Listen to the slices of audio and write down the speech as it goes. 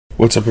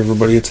What's up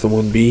everybody, it's the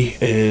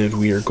 1B and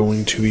we are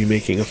going to be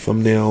making a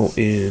thumbnail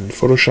in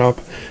Photoshop.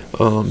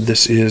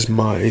 This is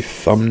my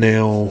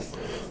thumbnail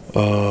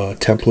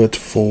template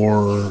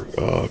for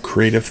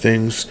creative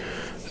things.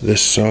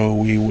 So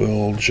we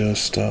will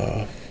just,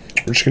 we're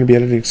just going to be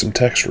editing some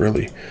text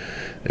really.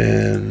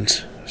 And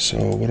so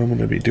what I'm going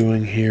to be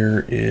doing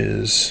here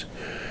is,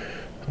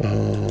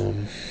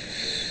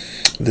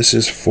 this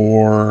is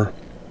for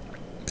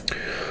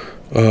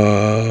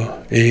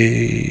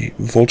a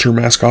Vulture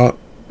mascot,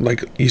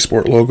 like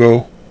esport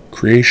logo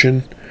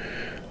creation.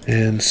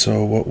 And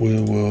so what we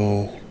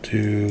will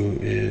do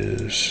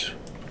is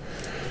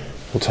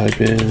we'll type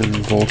in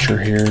Vulture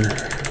here.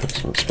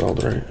 That's not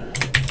spelled right.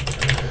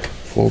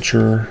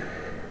 Vulture.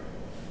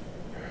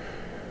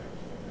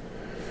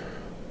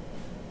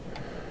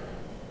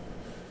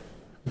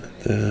 And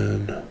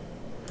then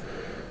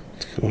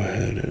let's go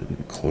ahead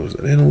and close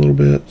that in a little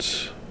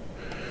bit.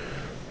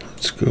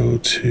 Let's go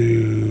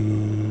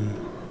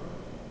to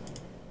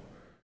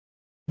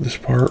this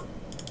part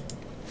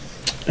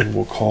and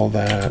we'll call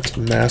that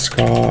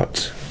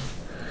mascot,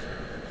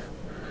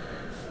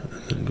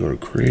 and then go to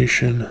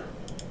creation,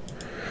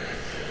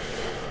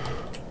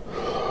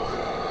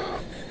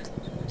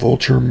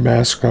 Vulture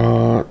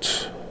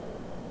mascot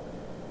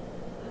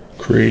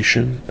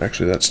creation.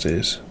 Actually that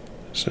stays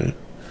the same.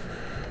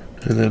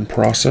 And then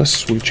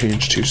process we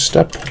change to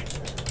step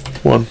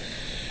 1.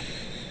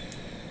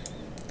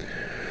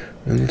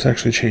 And let's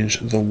actually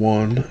change the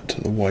 1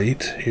 to the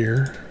white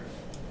here.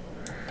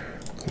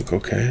 Click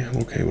OK. I'm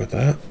okay with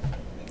that.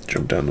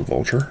 Jump down to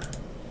Vulture.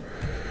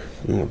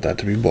 We want that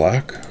to be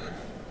black.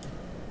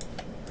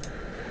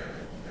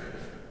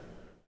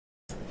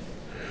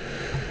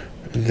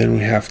 And then we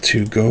have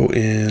to go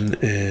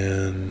in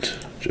and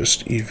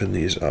just even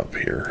these up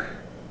here.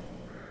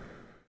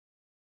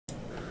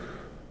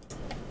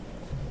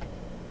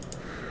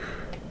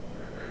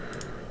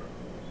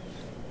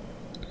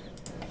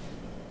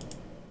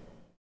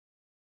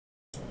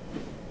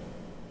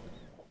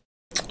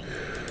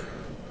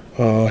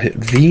 Hit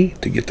V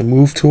to get the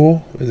move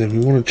tool, and then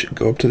we want to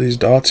go up to these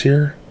dots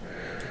here,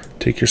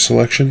 take your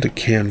selection to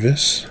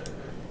canvas,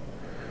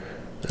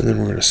 and then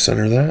we're going to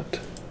center that.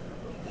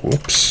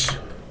 Whoops.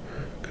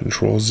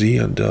 Control Z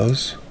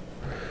undoes.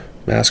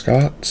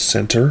 Mascot,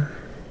 center.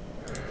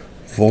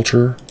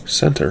 Vulture,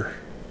 center.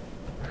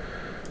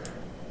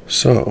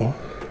 So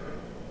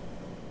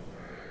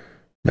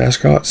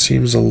mascot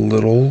seems a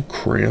little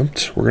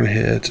cramped. We're going to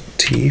hit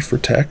T for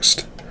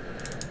text,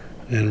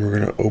 and we're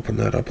going to open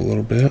that up a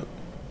little bit.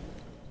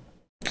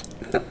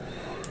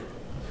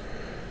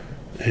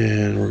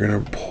 And we're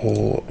going to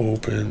pull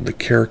open the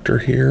character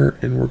here,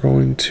 and we're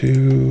going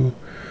to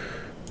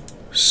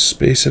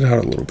space it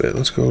out a little bit.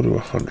 Let's go to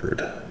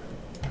 100. I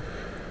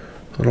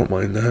don't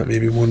mind that.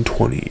 Maybe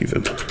 120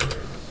 even.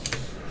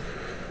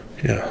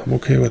 Yeah, I'm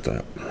okay with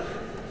that.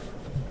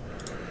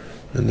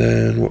 And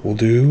then what we'll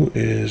do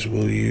is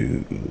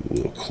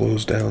we'll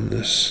close down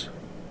this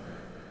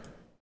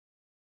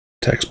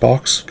text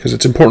box, because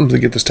it's important to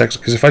get this text,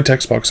 because if I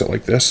text box it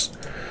like this,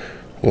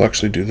 we'll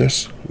actually do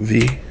this,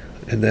 V,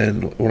 and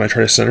then when I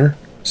try to center,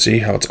 see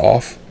how it's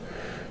off?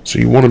 So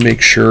you want to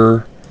make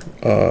sure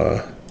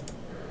that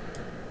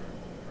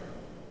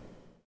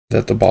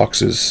the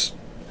box is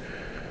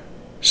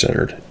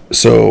centered.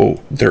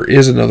 So there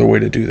is another way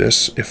to do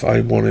this. If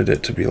I wanted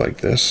it to be like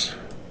this,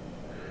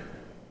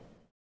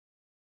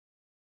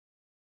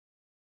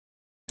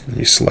 and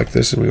we select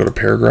this and we go to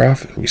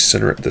paragraph and we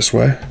center it this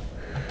way.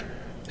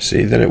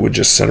 See, then it would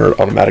just center it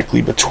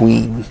automatically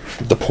between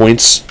the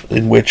points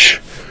in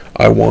which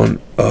I want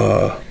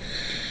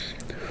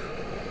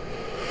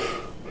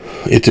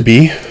it to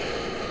be,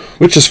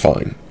 which is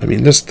fine. I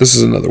mean, this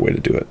is another way to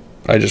do it.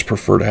 I just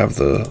prefer to have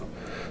the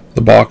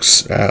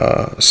box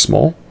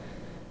small,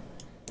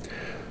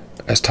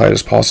 as tight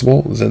as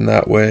possible. Then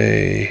that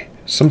way,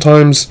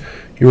 sometimes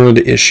you run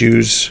into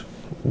issues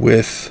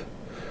with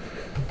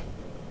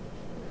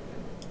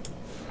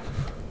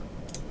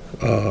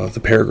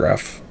the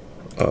paragraph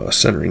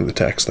centering the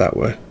text that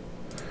way.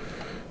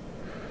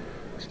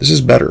 This is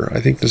better.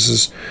 I think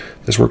this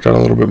worked out a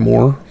little bit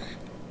more.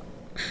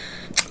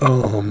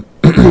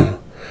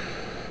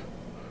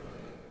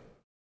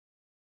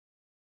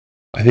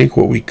 I think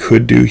what we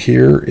could do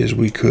here is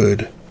we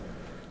could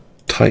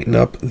tighten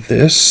up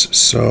this,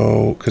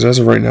 so because as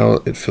of right now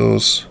it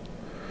feels,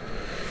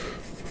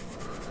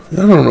 I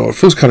don't know, it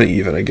feels kind of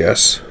even, I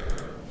guess.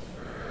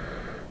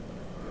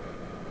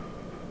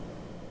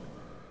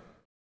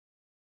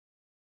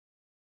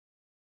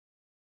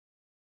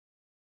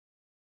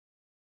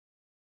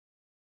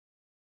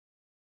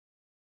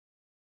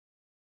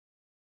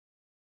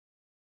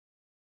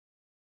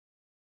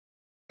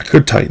 I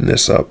could tighten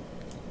this up.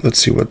 Let's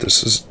see what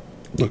this is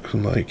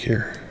looking like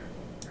here.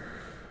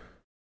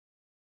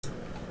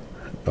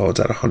 Oh, it's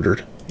at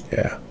 100.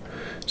 Yeah.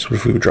 So what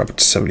if we would drop it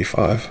to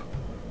 75?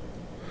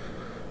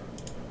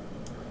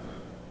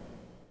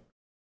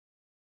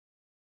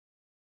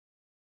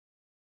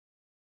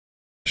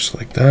 Just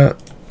like that.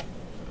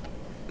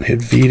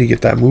 Hit V to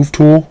get that move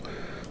tool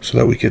so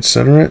that we could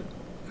center it.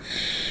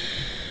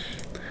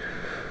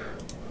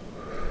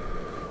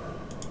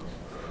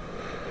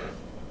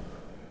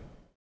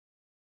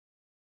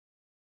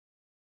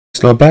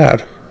 It's not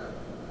bad.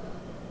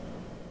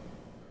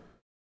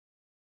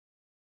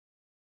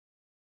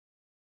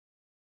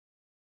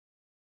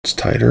 It's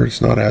tighter.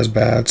 It's not as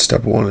bad.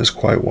 Step 1 is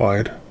quite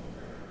wide.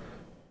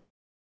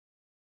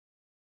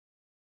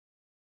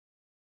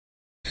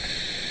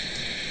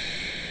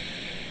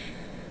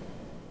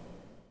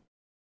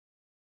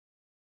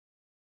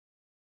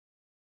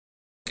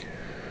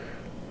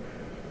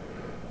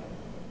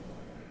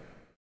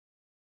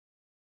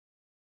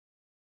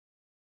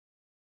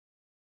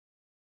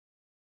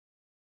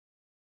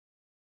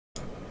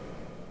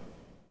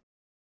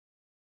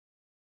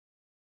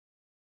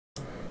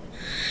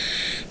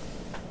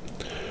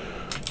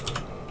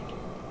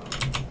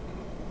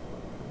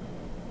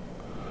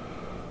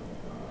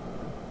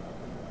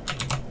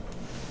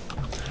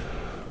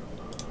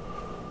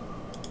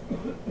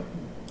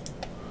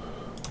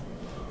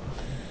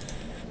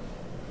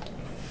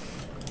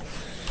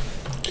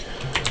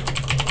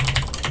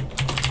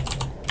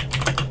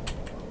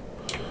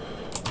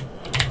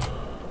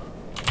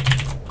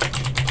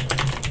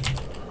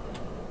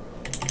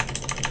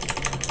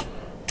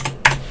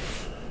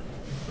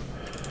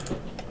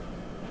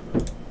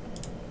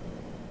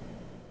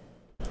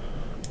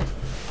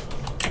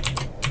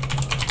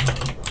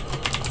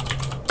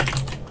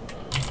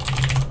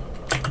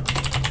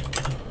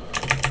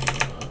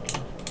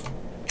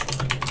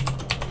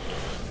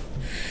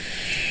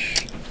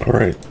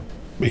 Alright,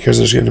 because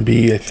there's going to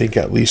be, I think,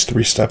 at least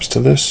 3 steps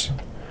to this,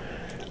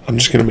 I'm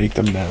just going to make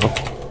them now.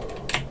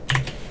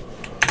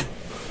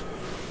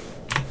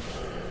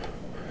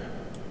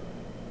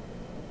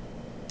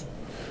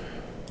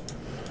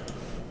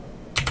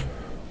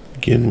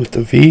 Begin with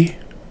the V,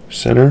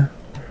 center,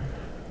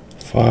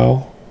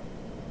 file.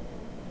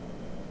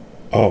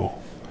 Oh,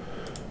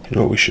 you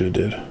know what we should have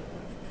did?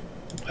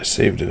 I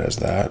saved it as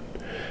that.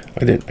 I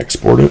didn't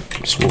export it,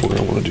 so what we're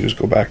going to want to do is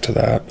go back to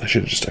that. I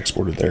should have just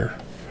exported there.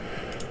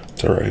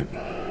 It's alright.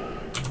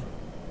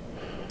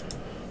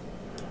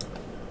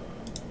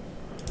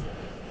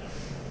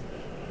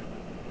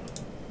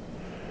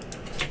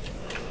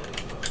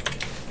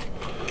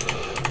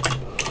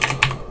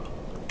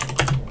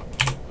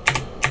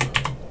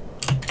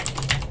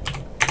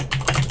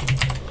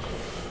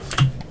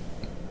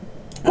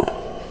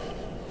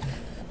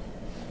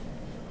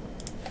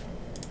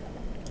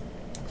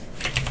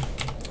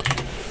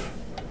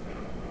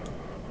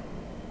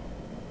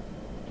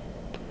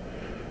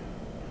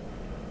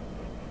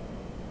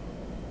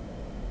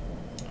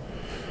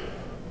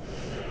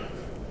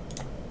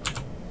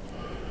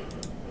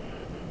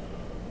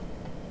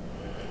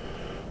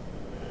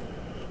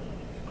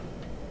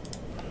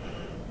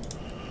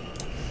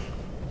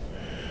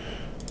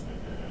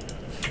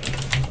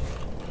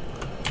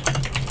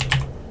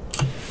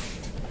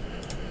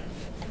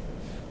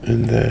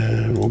 And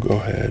then we'll go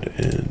ahead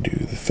and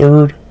do the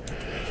third.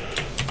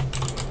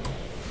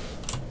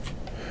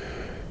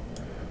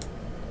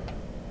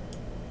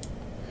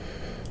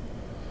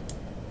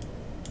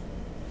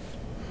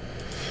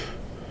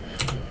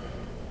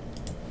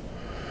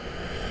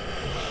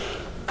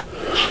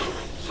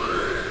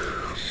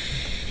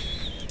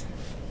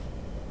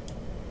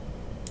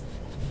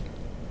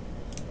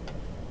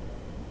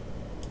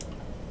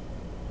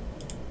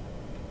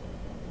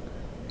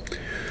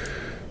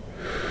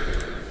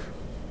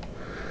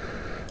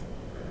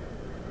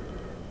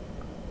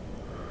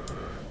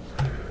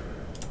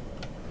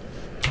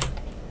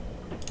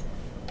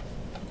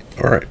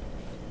 All right.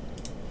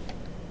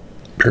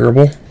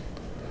 Bearable.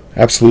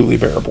 Absolutely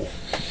bearable.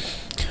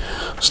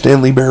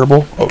 Stanley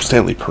bearable. Oh,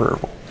 Stanley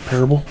bearable.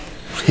 Bearable.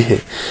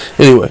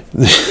 Anyway,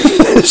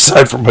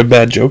 aside from my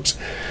bad jokes,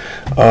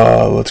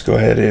 let's go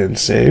ahead and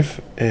save.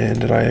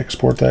 And did I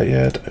export that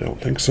yet? I don't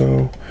think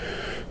so.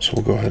 So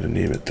we'll go ahead and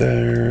name it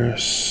there.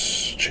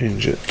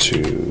 Change it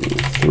to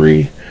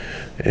 3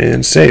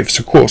 and save.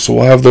 So cool. So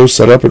we'll have those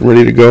set up and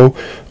ready to go.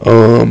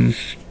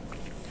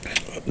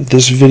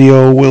 This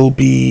video will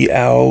be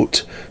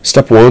out.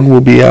 Step 1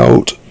 will be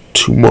out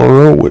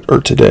tomorrow or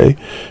today,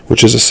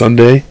 which is a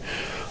Sunday,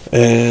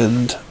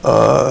 and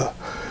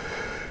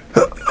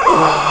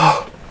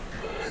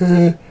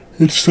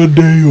it's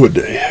Sunday. What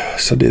day?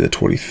 Sunday the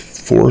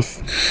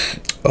 24th.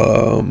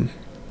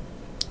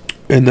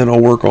 And then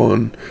I'll work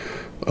on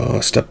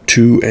step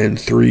 2 and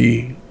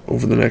 3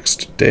 over the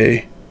next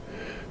day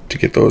to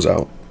get those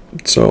out.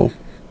 So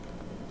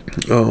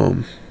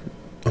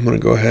I'm going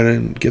to go ahead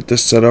and get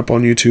this set up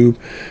on YouTube,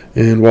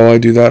 and while I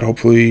do that,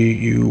 hopefully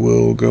you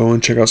will go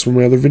and check out some of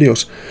my other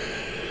videos.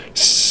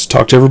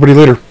 Talk to everybody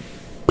later.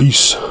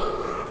 Peace.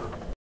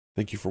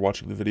 Thank you for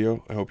watching the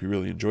video. I hope you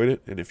really enjoyed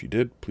it, and if you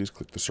did, please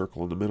click the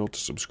circle in the middle to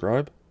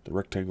subscribe. The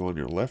rectangle on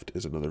your left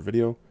is another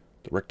video.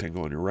 The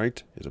rectangle on your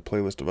right is a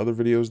playlist of other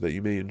videos that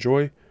you may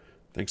enjoy.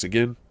 Thanks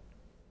again.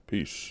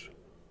 Peace.